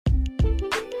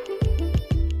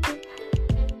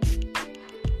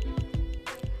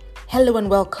Hello and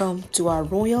welcome to our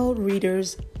Royal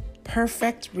Readers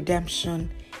Perfect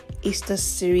Redemption Easter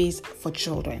series for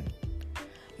children.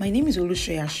 My name is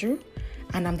Oluseyi Ashiru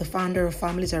and I'm the founder of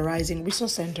Families Arising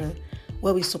Resource Center,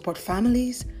 where we support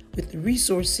families with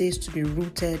resources to be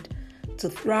rooted, to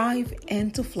thrive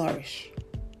and to flourish.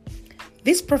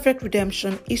 This Perfect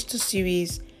Redemption Easter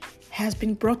series has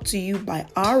been brought to you by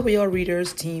our Royal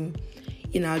Readers team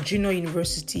in our junior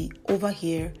university over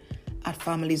here at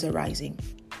Families Arising.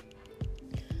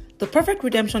 The Perfect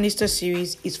Redemption Easter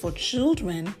series is for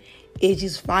children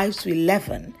ages 5 to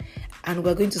 11, and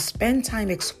we're going to spend time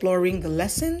exploring the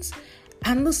lessons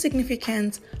and the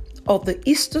significance of the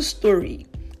Easter story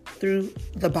through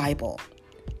the Bible.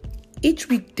 Each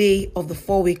weekday of the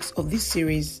 4 weeks of this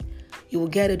series, you will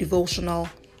get a devotional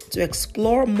to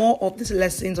explore more of these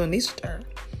lessons on Easter.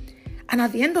 And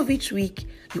at the end of each week,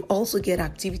 you also get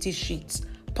activity sheets,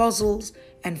 puzzles,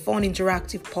 and fun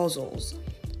interactive puzzles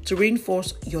to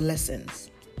reinforce your lessons.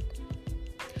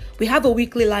 We have a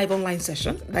weekly live online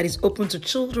session that is open to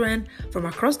children from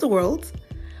across the world,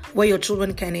 where your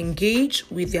children can engage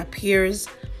with their peers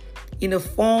in a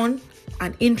fun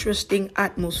and interesting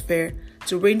atmosphere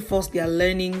to reinforce their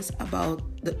learnings about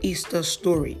the Easter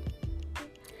story.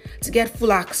 To get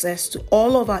full access to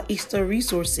all of our Easter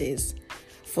resources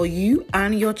for you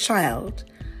and your child,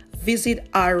 visit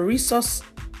our resource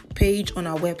page on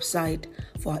our website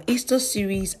for our Easter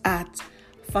series at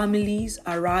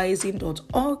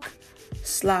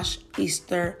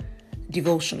familiesarising.org/Easter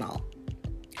devotional.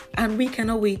 And we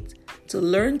cannot wait to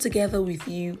learn together with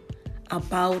you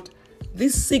about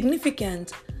this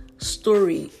significant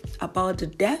story about the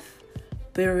death,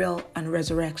 burial, and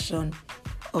resurrection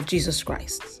of Jesus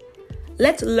Christ.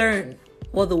 Let's learn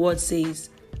what the word says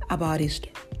about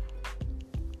Easter.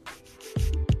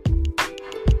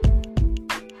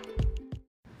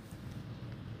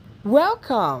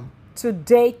 Welcome to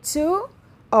day 2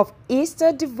 of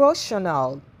Easter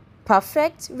devotional,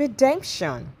 Perfect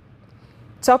Redemption.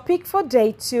 Topic for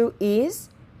day 2 is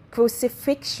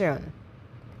crucifixion.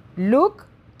 Luke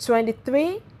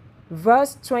 23,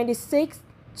 verse 26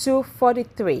 to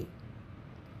 43.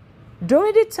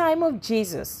 During the time of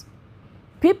Jesus,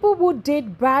 people who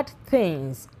did bad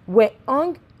things were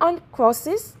hung on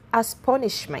crosses as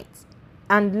punishment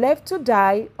and left to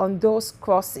die on those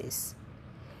crosses.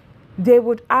 They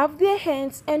would have their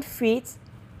hands and feet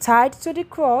tied to the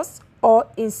cross, or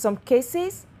in some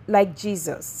cases, like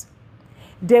Jesus,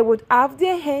 they would have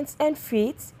their hands and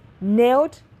feet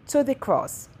nailed to the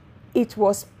cross. It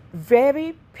was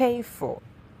very painful.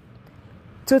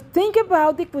 To think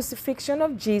about the crucifixion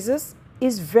of Jesus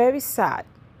is very sad,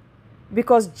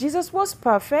 because Jesus was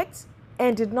perfect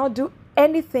and did not do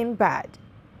anything bad.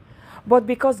 But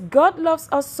because God loves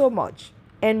us so much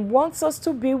and wants us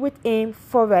to be with Him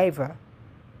forever,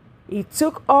 He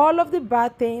took all of the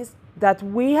bad things that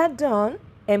we had done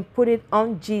and put it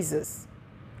on Jesus.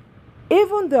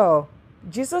 Even though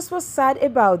Jesus was sad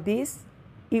about this,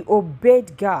 He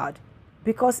obeyed God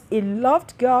because He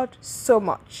loved God so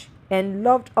much and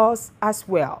loved us as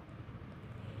well.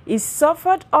 He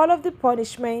suffered all of the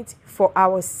punishment for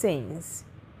our sins.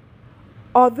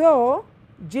 Although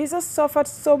Jesus suffered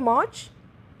so much,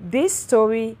 this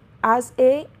story has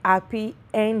a happy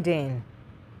ending.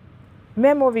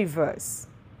 Memory verse.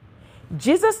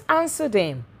 Jesus answered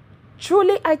him,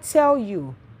 "Truly I tell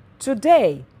you,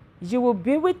 today you will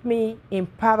be with me in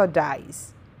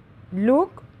paradise."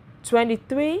 Luke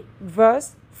 23,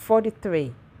 verse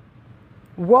 43.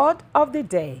 Word of the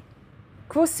day: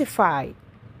 crucified.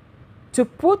 To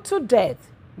put to death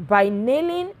by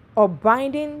nailing or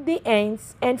binding the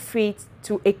hands and feet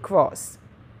to a cross.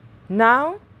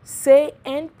 Now say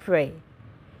and pray.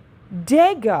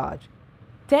 Dear God,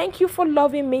 thank you for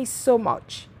loving me so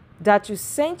much that you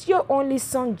sent your only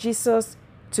Son Jesus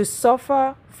to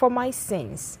suffer for my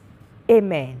sins.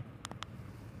 Amen.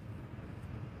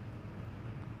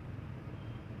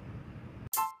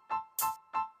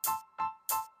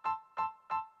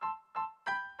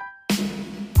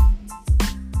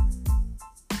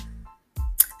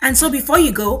 And so before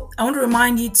you go, I want to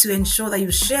remind you to ensure that you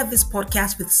share this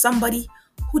podcast with somebody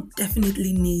who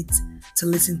definitely needs to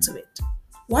listen to it.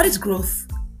 What is growth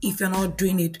if you're not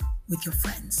doing it with your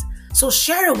friends? So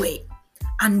share away.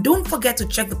 And don't forget to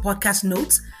check the podcast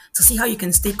notes to see how you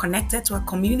can stay connected to our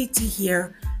community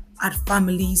here at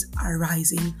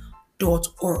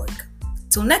familiesarising.org.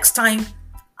 Till next time,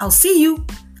 I'll see you.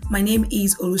 My name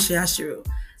is Oluseyi Ashiru.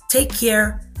 Take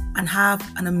care and have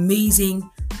an amazing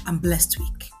and blessed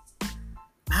week.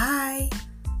 Bye.